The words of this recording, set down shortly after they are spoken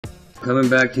Coming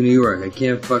back to New York. I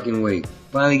can't fucking wait.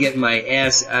 Finally getting my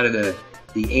ass out of the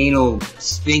anal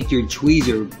sphincter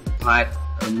tweezer pot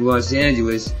of Los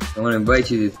Angeles. I want to invite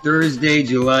you to Thursday,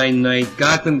 July 9th,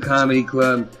 Gotham Comedy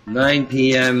Club, 9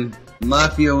 p.m.,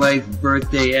 Mafialife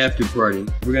birthday after party.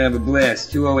 We're gonna have a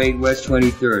blast. 208 West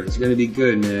 23rd. It's gonna be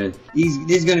good, man. This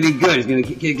is gonna be good. It's gonna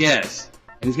kick ass.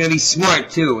 And it's gonna be smart,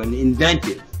 too, and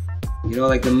inventive. You know,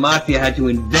 like the mafia had to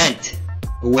invent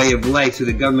a way of life so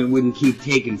the government wouldn't keep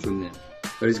taking from them.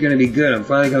 But it's gonna be good. I'm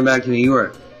finally coming back to New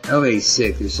York. LA's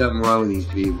sick. There's something wrong with these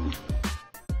people.